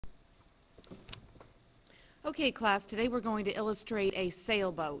Okay, class, today we're going to illustrate a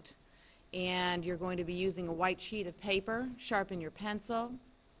sailboat. And you're going to be using a white sheet of paper, sharpen your pencil.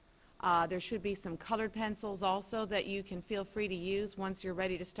 There should be some colored pencils also that you can feel free to use once you're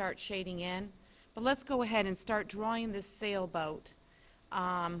ready to start shading in. But let's go ahead and start drawing this sailboat.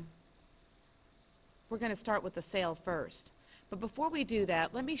 We're going to start with the sail first. But before we do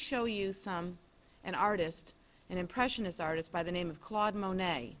that, let me show you an artist, an impressionist artist by the name of Claude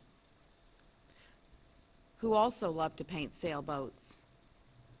Monet, who also loved to paint sailboats.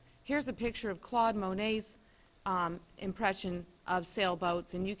 Here's a picture of Claude Monet's impression of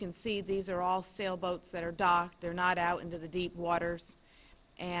sailboats, and you can see these are all sailboats that are docked. They're not out into the deep waters.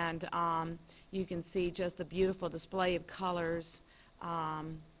 And you can see just the beautiful display of colors,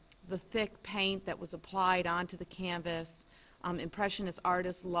 the thick paint that was applied onto the canvas. Impressionist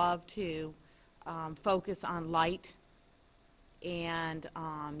artists love to focus on light, and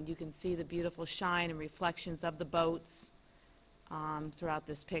you can see the beautiful shine and reflections of the boats throughout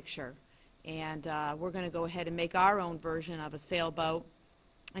this picture. And we're going to go ahead and make our own version of a sailboat.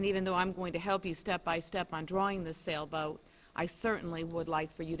 And even though I'm going to help you step by step on drawing this sailboat, I certainly would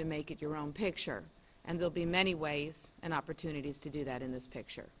like for you to make it your own picture. And there'll be many ways and opportunities to do that in this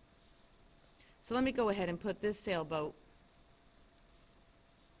picture. So let me go ahead and put this sailboat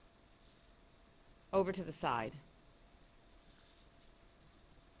over to the side.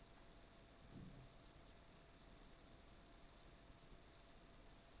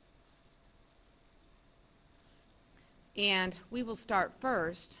 And we will start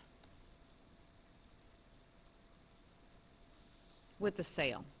first with the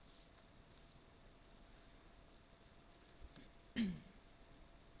sail.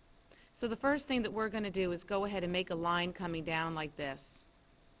 So the first thing that we're going to do is go ahead and make a line coming down like this.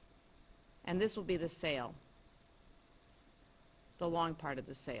 And this will be the sail, the long part of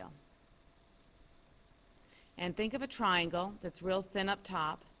the sail. And think of a triangle that's real thin up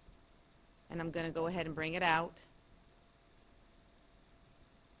top, and I'm going to go ahead and bring it out.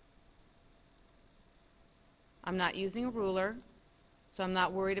 I'm not using a ruler, so I'm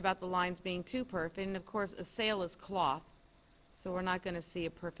not worried about the lines being too perfect. And of course, a sail is cloth, so we're not going to see a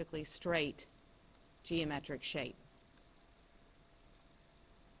perfectly straight geometric shape.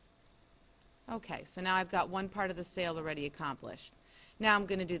 Okay, so now I've got one part of the sail already accomplished. Now I'm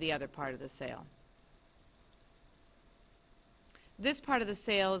going to do the other part of the sail. This part of the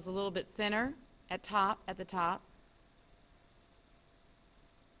sail is a little bit thinner at the top,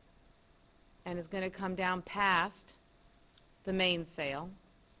 and is going to come down past the main sail.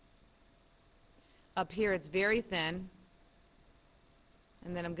 Up here it's very thin,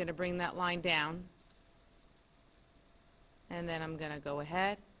 and then I'm going to bring that line down, and then I'm going to go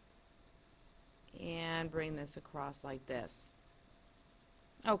ahead and bring this across like this.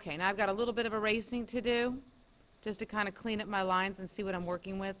 Okay, now I've got a little bit of erasing to do just to kind of clean up my lines and see what I'm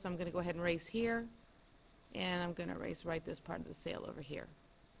working with. So I'm going to go ahead and erase here, and I'm going to erase right this part of the sail over here.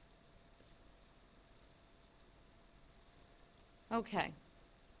 Okay,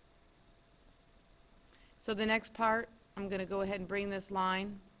 so the next part, I'm going to go ahead and bring this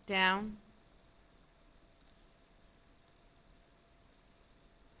line down,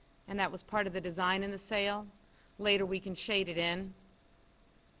 and that was part of the design in the sail. Later we can shade it in.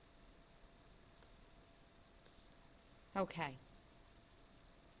 Okay.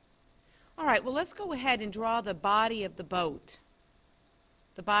 All right, well, let's go ahead and draw the body of the boat.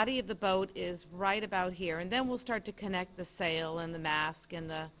 The body of the boat is right about here, and then we'll start to connect the sail and the mast and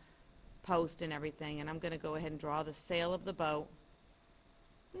the post and everything. And I'm going to go ahead and draw the sail of the boat.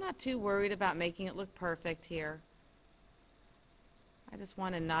 I'm not too worried about making it look perfect here. I just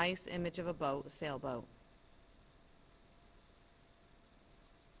want a nice image of a boat, a sailboat.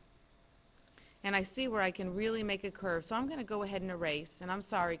 And I see where I can really make a curve, so I'm going to go ahead and erase. And I'm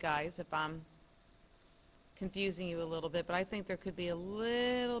sorry, guys, if I'm confusing you a little bit, but I think there could be a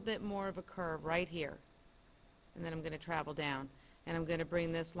little bit more of a curve right here. And then I'm going to travel down, and I'm going to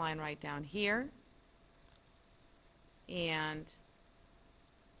bring this line right down here, and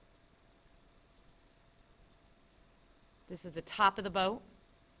this is the top of the boat.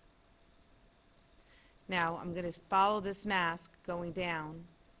 Now I'm going to follow this mask going down,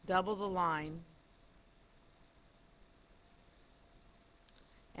 double the line,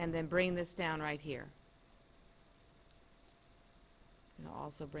 and then bring this down right here. And I'll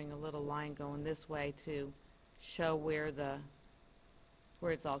also bring a little line going this way to show where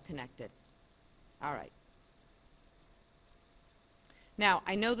it's all connected. All right. Now,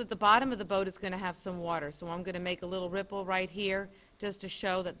 I know that the bottom of the boat is going to have some water, so I'm going to make a little ripple right here just to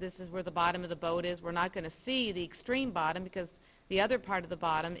show that this is where the bottom of the boat is. We're not going to see the extreme bottom because the other part of the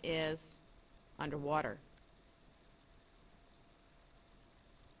bottom is underwater.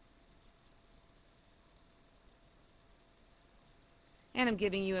 And I'm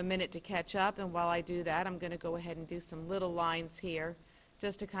giving you a minute to catch up, and while I do that, I'm going to go ahead and do some little lines here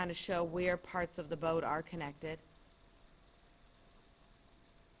just to kind of show where parts of the boat are connected.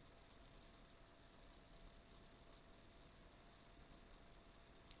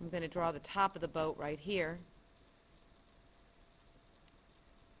 I'm going to draw the top of the boat right here.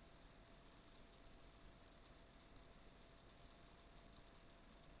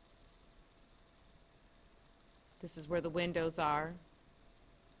 This is where the windows are.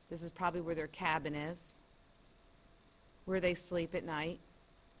 This is probably where their cabin is, where they sleep at night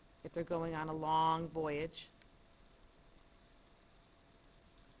if they're going on a long voyage.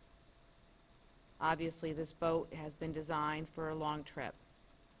 Obviously, this boat has been designed for a long trip.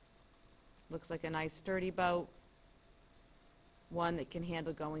 Looks like a nice sturdy boat, one that can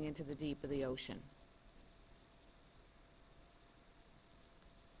handle going into the deep of the ocean.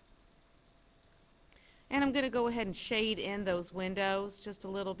 And I'm going to go ahead and shade in those windows just a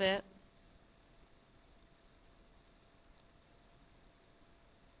little bit.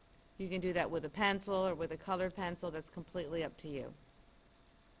 You can do that with a pencil or with a colored pencil. That's completely up to you.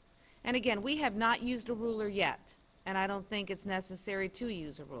 And again, we have not used a ruler yet, and I don't think it's necessary to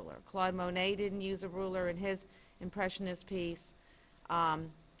use a ruler. Claude Monet didn't use a ruler in his Impressionist piece.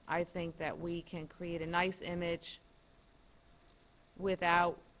 I think that we can create a nice image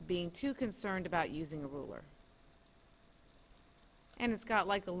without being too concerned about using a ruler. And it's got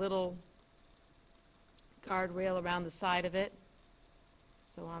like a little guardrail around the side of it.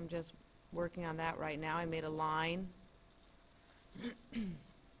 So I'm just working on that right now. I made a line.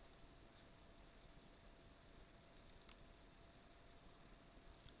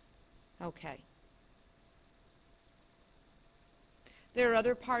 Okay. There are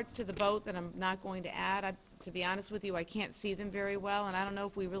other parts to the boat that I'm not going to add. To be honest with you, I can't see them very well, and I don't know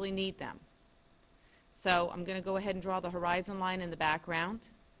if we really need them. So I'm going to go ahead and draw the horizon line in the background.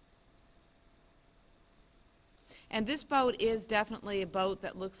 And this boat is definitely a boat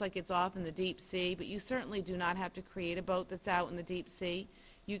that looks like it's off in the deep sea, but you certainly do not have to create a boat that's out in the deep sea.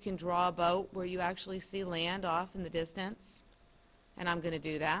 You can draw a boat where you actually see land off in the distance, and I'm going to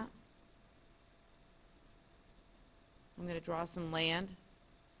do that. I'm going to draw some land.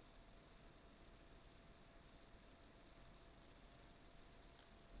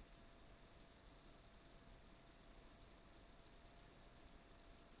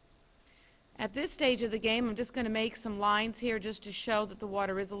 At this stage of the game, I'm just going to make some lines here just to show that the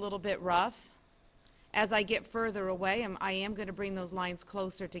water is a little bit rough. As I get further away, I am going to bring those lines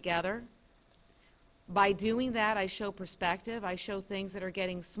closer together. By doing that, I show perspective. I show things that are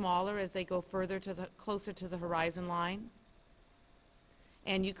getting smaller as they go further to closer to the horizon line.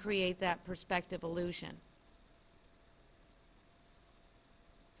 And you create that perspective illusion.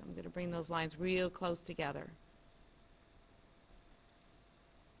 So I'm going to bring those lines real close together.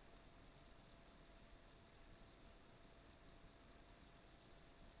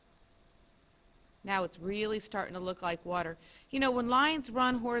 Now it's really starting to look like water. You know, when lines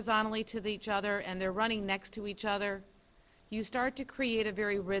run horizontally to each other and they're running next to each other, you start to create a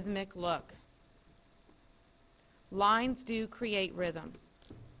very rhythmic look. Lines do create rhythm.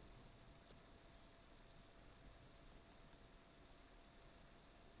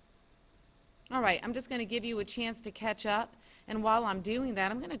 All right, I'm just going to give you a chance to catch up, and while I'm doing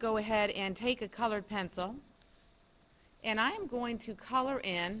that, I'm going to go ahead and take a colored pencil, and I am going to color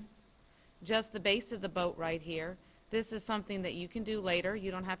in just the base of the boat right here. This is something that you can do later.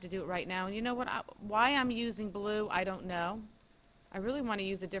 You don't have to do it right now. And you know what? Why I'm using blue, I don't know. I really want to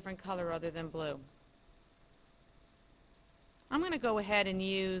use a different color other than blue. I'm going to go ahead and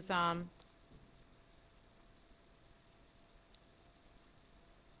use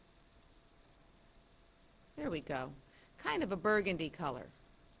there we go, kind of a burgundy color.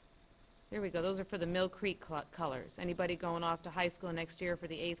 There we go. Those are for the Mill Creek colors. Anybody going off to high school next year for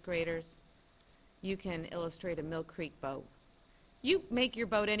the 8th graders, you can illustrate a Mill Creek boat. You make your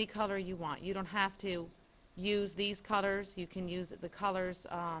boat any color you want. You don't have to use these colors. You can use the colors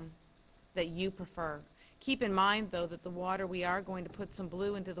that you prefer. Keep in mind, though, that the water, we are going to put some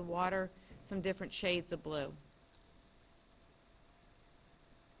blue into the water, some different shades of blue.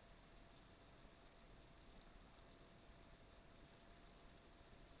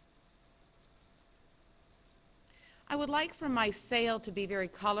 I would like for my sail to be very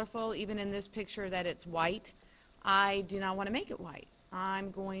colorful, even in this picture that it's white. I do not want to make it white.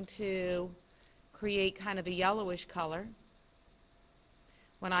 I'm going to create kind of a yellowish color.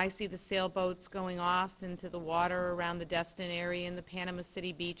 When I see the sailboats going off into the water around the Destin area and the Panama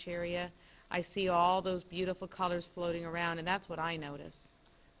City Beach area, I see all those beautiful colors floating around, and that's what I notice.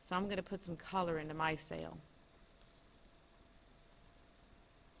 So I'm going to put some color into my sail.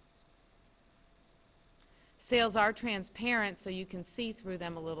 Sails are transparent, so you can see through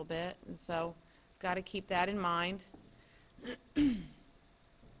them a little bit, and so got to keep that in mind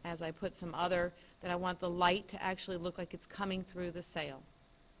as I put some other, that I want the light to actually look like it's coming through the sail.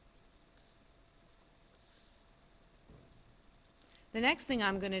 The next thing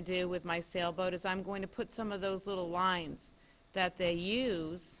I'm going to do with my sailboat is I'm going to put some of those little lines that they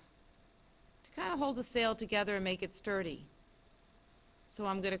use to kind of hold the sail together and make it sturdy. So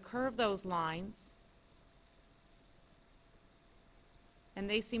I'm going to curve those lines, and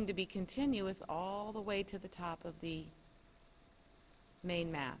they seem to be continuous all the way to the top of the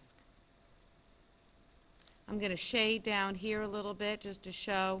main mast. I'm going to shade down here a little bit just to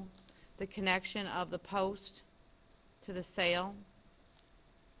show the connection of the post to the sail.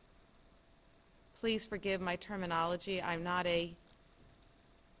 Please forgive my terminology. I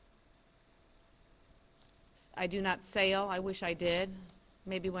do not sail. I wish I did.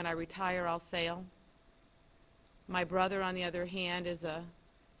 Maybe when I retire I'll sail. My brother, on the other hand, is a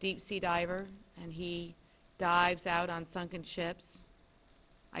deep sea diver, and he dives out on sunken ships.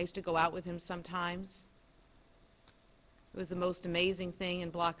 I used to go out with him sometimes. It was the most amazing thing in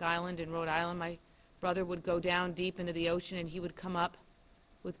Block Island in Rhode Island. My brother would go down deep into the ocean, and he would come up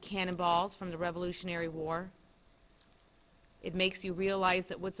with cannonballs from the Revolutionary War. It makes you realize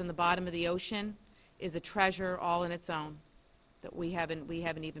that what's in the bottom of the ocean is a treasure all in its own that we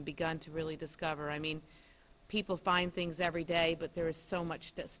haven't even begun to really discover. I mean, people find things every day, but there is so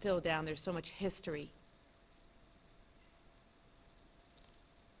much still down there, so much history.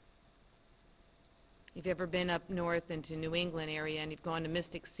 If you've ever been up north into New England area and you've gone to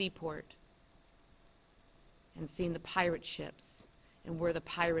Mystic Seaport and seen the pirate ships and where the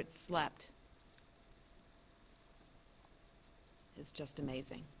pirates slept, it's just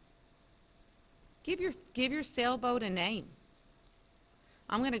amazing. Give your sailboat a name.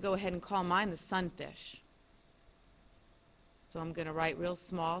 I'm going to go ahead and call mine the Sunfish. So I'm going to write real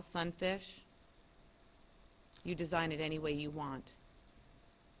small, Sunfish. You design it any way you want.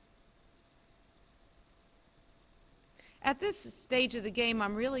 At this stage of the game,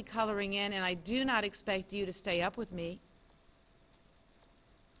 I'm really coloring in, and I do not expect you to stay up with me.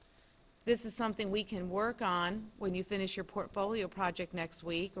 This is something we can work on when you finish your portfolio project next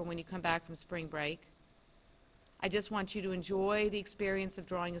week or when you come back from spring break. I just want you to enjoy the experience of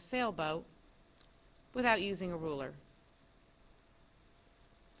drawing a sailboat without using a ruler.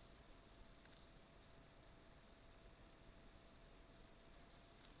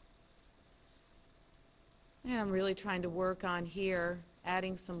 And I'm really trying to work on here,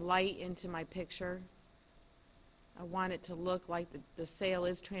 adding some light into my picture. I want it to look like the sail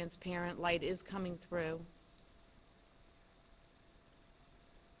is transparent, light is coming through.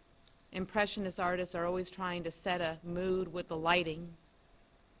 Impressionist artists are always trying to set a mood with the lighting.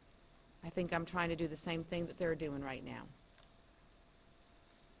 I think I'm trying to do the same thing that they're doing right now.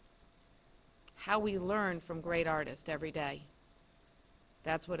 How we learn from great artists every day.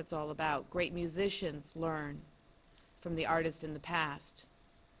 That's what it's all about. Great musicians learn from the artists in the past.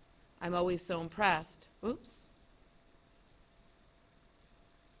 I'm always so impressed. Oops.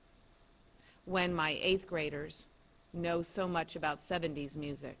 When my 8th graders know so much about 70s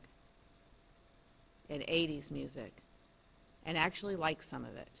music and 80s music and actually like some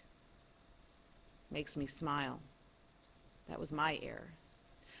of it. Makes me smile. That was my error.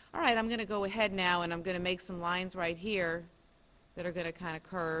 All right, I'm going to go ahead now and I'm going to make some lines right here that are going to kind of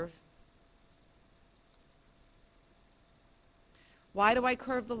curve. Why do I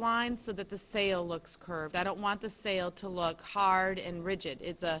curve the line? So that the sail looks curved. I don't want the sail to look hard and rigid.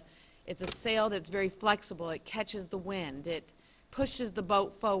 It's a sail that's very flexible. It catches the wind. It pushes the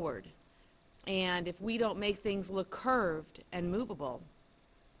boat forward. And if we don't make things look curved and movable,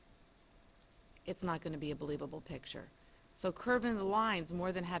 it's not going to be a believable picture. So curving the lines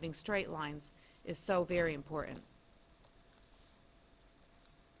more than having straight lines is so very important.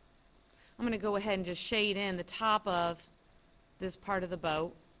 I'm going to go ahead and just shade in the top of this part of the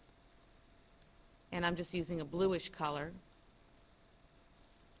boat, and I'm just using a bluish color.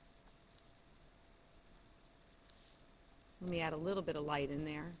 Let me add a little bit of light in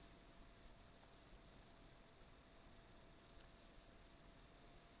there.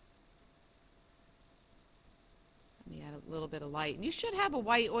 Let me add a little bit of light. And you should have a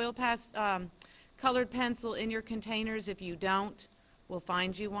white oil colored pencil in your containers. If you don't, we'll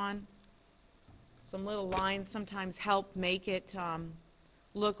find you one. Some little lines sometimes help make it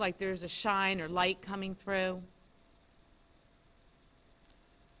look like there's a shine or light coming through.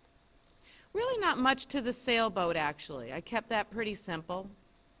 Really not much to the sailboat, actually. I kept that pretty simple.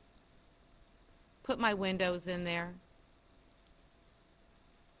 Put my windows in there.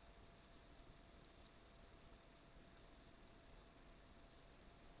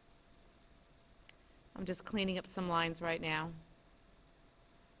 I'm just cleaning up some lines right now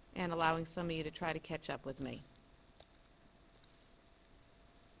and allowing some of you to try to catch up with me.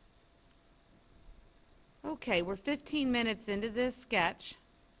 Okay, we're 15 minutes into this sketch,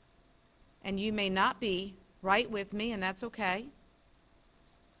 and you may not be right with me, and that's okay.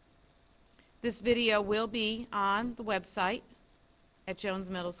 This video will be on the website at Jones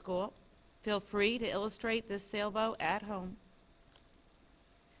Middle School. Feel free to illustrate this sailboat at home.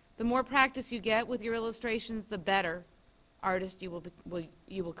 The more practice you get with your illustrations, the better artist you will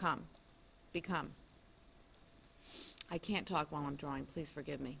become. I can't talk while I'm drawing. Please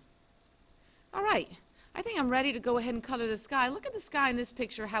forgive me. All right. I think I'm ready to go ahead and color the sky. Look at the sky in this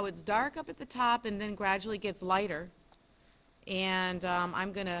picture, how it's dark up at the top and then gradually gets lighter. And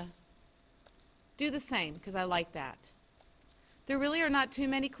I'm going to do the same because I like that. There really are not too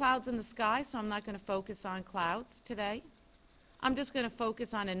many clouds in the sky, so I'm not going to focus on clouds today. I'm just going to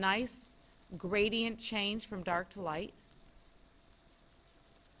focus on a nice gradient change from dark to light.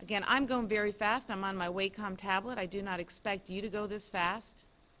 Again, I'm going very fast. I'm on my Wacom tablet. I do not expect you to go this fast.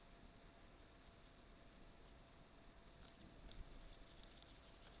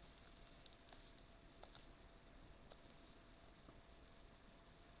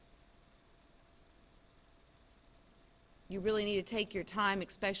 You really need to take your time,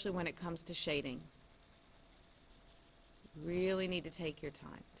 especially when it comes to shading. You really need to take your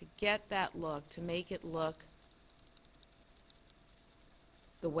time to get that look, to make it look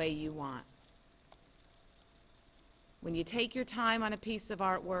the way you want. When you take your time on a piece of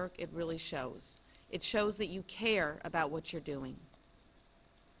artwork, it really shows. It shows that you care about what you're doing.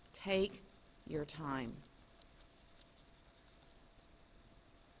 Take your time.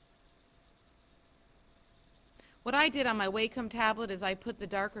 What I did on my Wacom tablet is I put the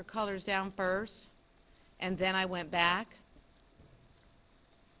darker colors down first, and then I went back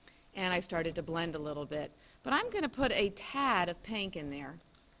and I started to blend a little bit. But I'm going to put a tad of pink in there,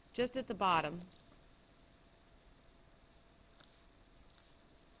 just at the bottom.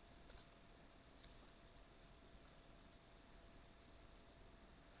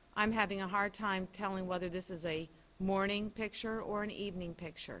 I'm having a hard time telling whether this is a morning picture or an evening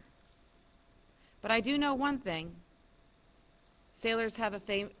picture. But I do know one thing. Sailors have a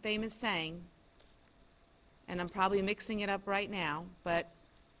famous saying, and I'm probably mixing it up right now, but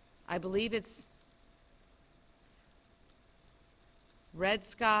I believe it's red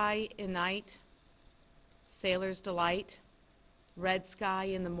sky in night, sailors delight. Red sky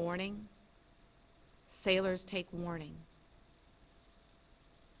in the morning, sailors take warning.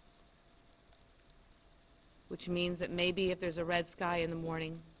 Which means that maybe if there's a red sky in the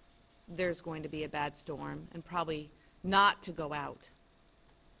morning, there's going to be a bad storm, and probably not to go out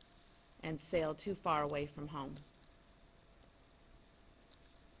and sail too far away from home.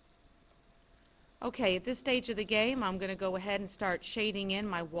 Okay, at this stage of the game, I'm going to go ahead and start shading in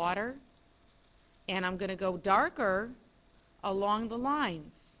my water, and I'm going to go darker along the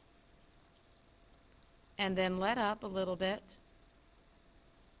lines and then let up a little bit.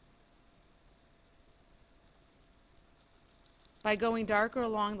 By going darker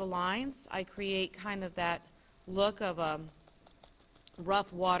along the lines, I create kind of that look of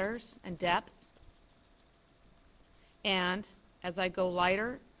rough waters and depth. And as I go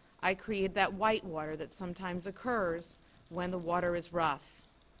lighter, I create that white water that sometimes occurs when the water is rough.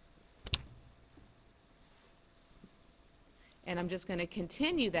 And I'm just going to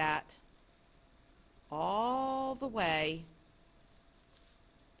continue that all the way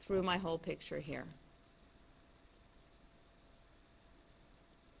through my whole picture here.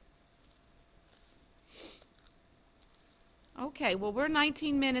 Okay, well, we're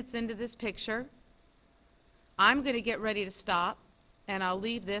 19 minutes into this picture. I'm going to get ready to stop, and I'll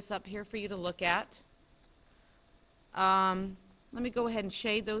leave this up here for you to look at. Let me go ahead and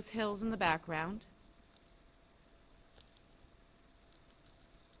shade those hills in the background.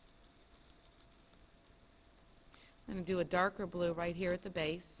 I'm going to do a darker blue right here at the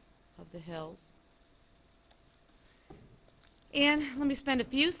base of the hills. And let me spend a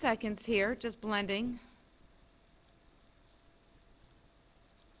few seconds here just blending.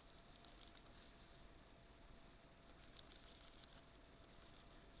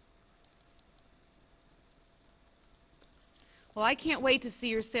 Well, I can't wait to see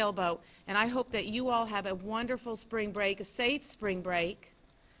your sailboat, and I hope that you all have a wonderful spring break, a safe spring break.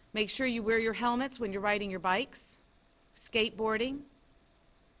 Make sure you wear your helmets when you're riding your bikes, skateboarding.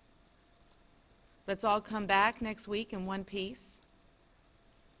 Let's all come back next week in one piece.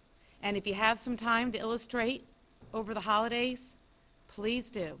 And if you have some time to illustrate over the holidays, please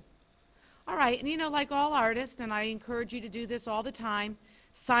do. All right, and you know, like all artists, and I encourage you to do this all the time,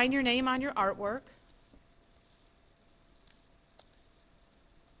 sign your name on your artwork.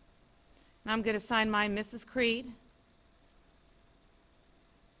 And I'm going to sign mine Mrs. Creed.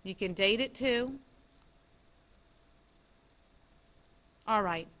 You can date it too. All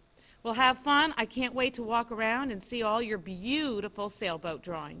right. Well, have fun. I can't wait to walk around and see all your beautiful sailboat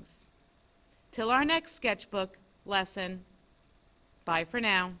drawings. Till our next sketchbook lesson, bye for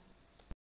now.